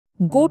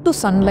Go to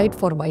sunlight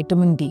for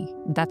vitamin D.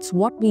 That's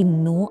what we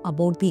know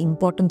about the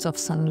importance of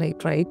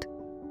sunlight, right?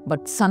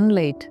 But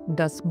sunlight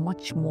does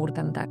much more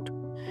than that.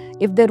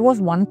 If there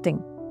was one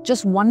thing,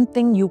 just one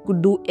thing you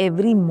could do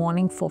every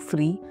morning for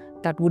free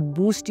that would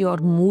boost your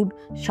mood,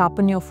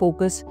 sharpen your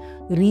focus,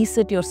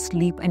 reset your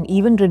sleep, and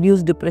even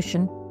reduce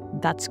depression,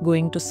 that's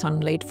going to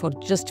sunlight for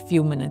just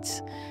few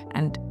minutes.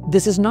 And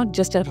this is not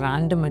just a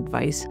random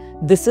advice.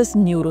 This is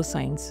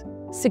neuroscience,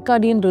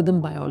 circadian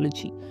rhythm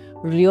biology,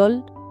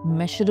 real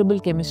measurable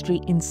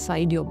chemistry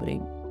inside your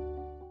brain.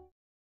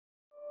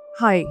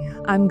 Hi,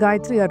 I'm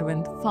Gayatri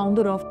Arvind,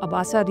 founder of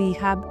Abhasa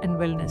Rehab and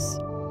Wellness.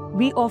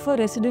 We offer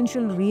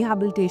residential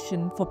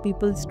rehabilitation for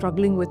people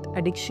struggling with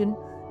addiction,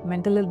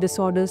 mental health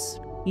disorders,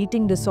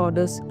 eating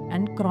disorders,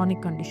 and chronic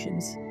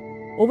conditions.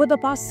 Over the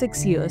past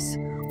 6 years,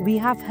 we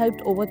have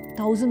helped over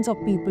thousands of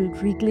people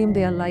reclaim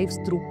their lives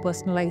through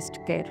personalized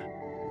care.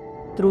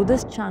 Through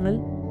this channel,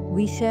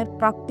 we share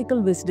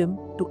practical wisdom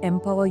to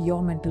empower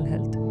your mental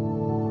health.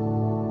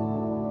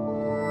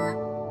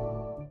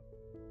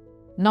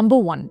 Number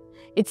 1,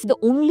 it's the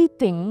only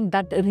thing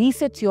that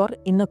resets your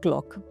inner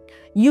clock.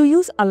 You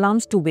use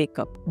alarms to wake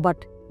up,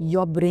 but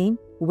your brain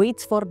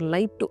waits for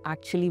light to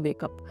actually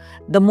wake up.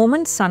 The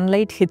moment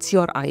sunlight hits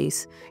your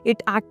eyes,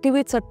 it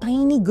activates a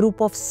tiny group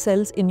of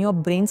cells in your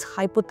brain's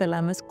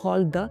hypothalamus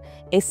called the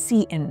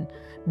SCN.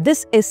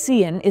 This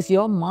SCN is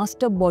your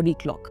master body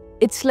clock.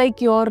 It's like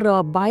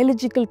your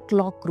biological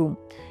clock room.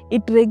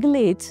 It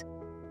regulates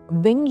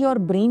when your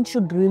brain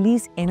should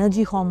release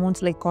energy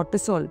hormones like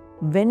cortisol,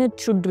 when it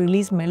should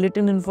release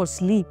melatonin for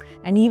sleep,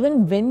 and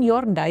even when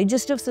your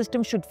digestive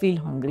system should feel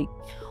hungry.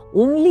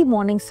 Only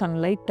morning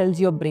sunlight tells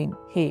your brain,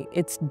 hey,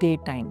 it's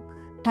daytime.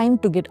 Time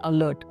to get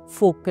alert,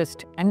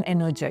 focused, and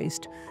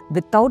energized.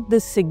 Without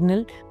this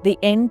signal, the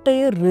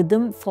entire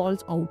rhythm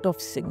falls out of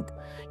sync.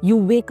 You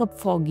wake up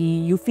foggy,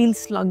 you feel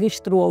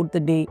sluggish throughout the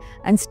day,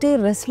 and stay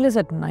restless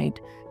at night.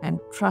 And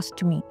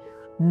trust me,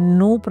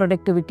 no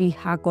productivity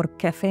hack or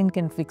caffeine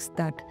can fix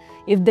that.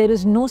 If there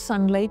is no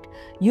sunlight,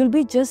 you'll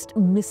be just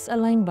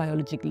misaligned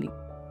biologically.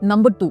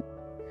 Number 2,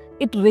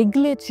 it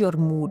regulates your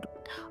mood.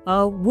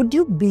 Would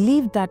you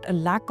believe that a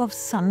lack of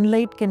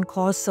sunlight can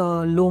cause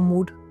low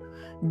mood?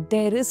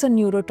 There is a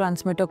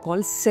neurotransmitter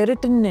called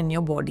serotonin in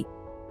your body.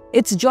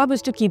 Its job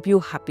is to keep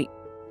you happy.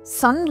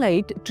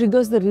 Sunlight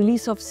triggers the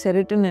release of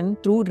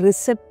serotonin through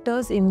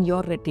receptors in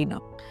your retina.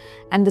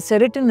 And the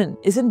serotonin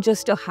isn't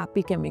just a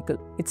happy chemical.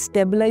 It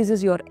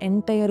stabilizes your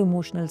entire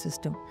emotional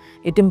system.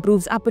 It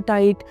improves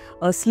appetite,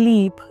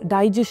 sleep,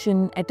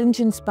 digestion,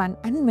 attention span,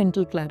 and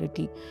mental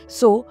clarity.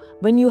 So,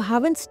 when you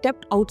haven't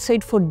stepped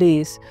outside for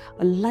days,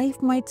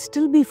 life might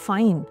still be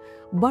fine,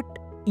 but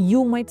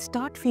you might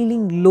start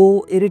feeling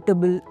low,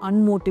 irritable,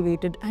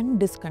 unmotivated, and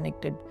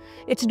disconnected.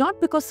 It's not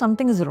because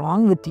something is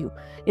wrong with you.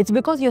 It's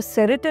because your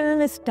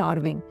serotonin is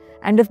starving.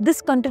 And if this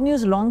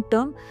continues long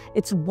term,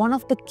 it's one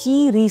of the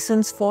key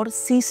reasons for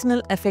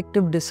seasonal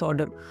affective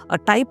disorder, a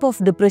type of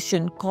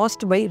depression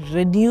caused by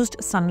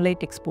reduced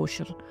sunlight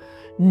exposure.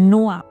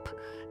 No app,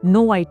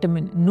 no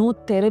vitamin, no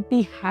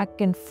therapy hack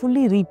can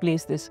fully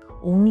replace this.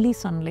 Only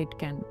sunlight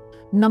can.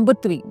 Number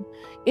 3,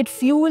 it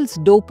fuels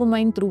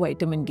dopamine through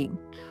vitamin D.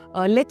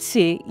 Let's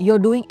say you're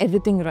doing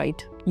everything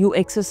right. You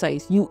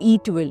exercise, you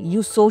eat well,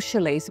 you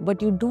socialize,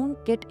 but you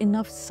don't get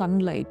enough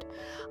sunlight.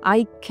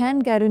 I can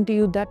guarantee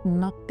you that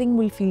nothing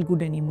will feel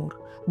good anymore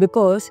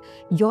because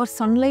your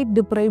sunlight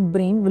deprived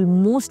brain will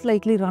most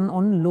likely run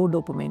on low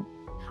dopamine.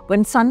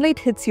 When sunlight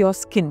hits your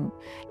skin,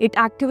 it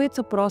activates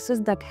a process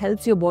that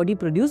helps your body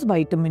produce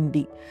vitamin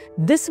D.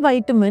 This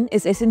vitamin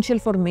is essential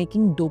for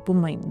making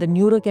dopamine, the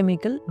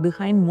neurochemical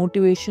behind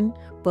motivation,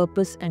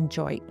 purpose, and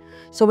joy.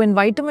 So when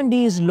vitamin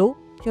D is low,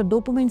 your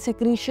dopamine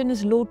secretion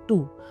is low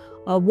too.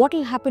 What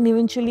will happen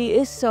eventually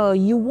is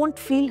you won't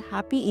feel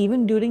happy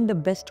even during the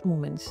best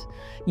moments.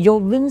 Your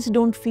wins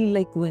don't feel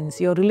like wins.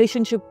 Your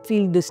relationship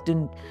feels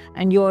distant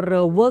and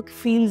your work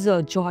feels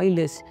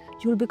joyless.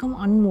 You'll become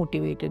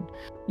unmotivated.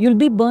 You'll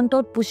be burnt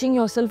out pushing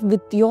yourself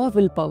with your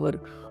willpower.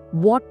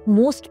 What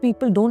most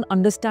people don't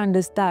understand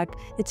is that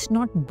it's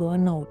not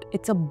burnout.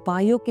 It's a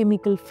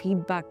biochemical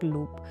feedback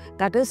loop.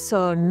 That is,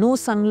 no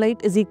sunlight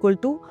is equal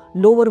to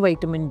lower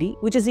vitamin D,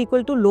 which is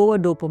equal to lower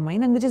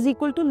dopamine, and which is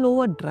equal to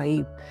lower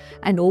drive.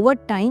 And over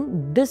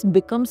time, this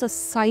becomes a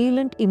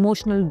silent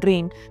emotional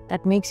drain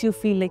that makes you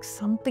feel like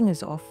something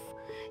is off,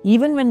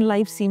 even when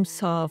life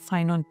seems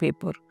fine on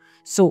paper.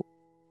 So,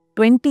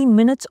 20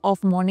 minutes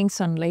of morning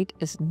sunlight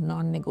is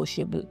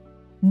non-negotiable.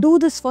 Do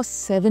this for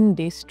 7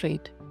 days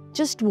straight.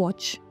 Just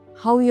watch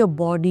how your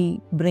body,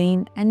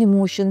 brain, and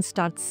emotions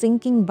start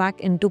sinking back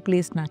into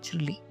place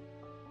naturally.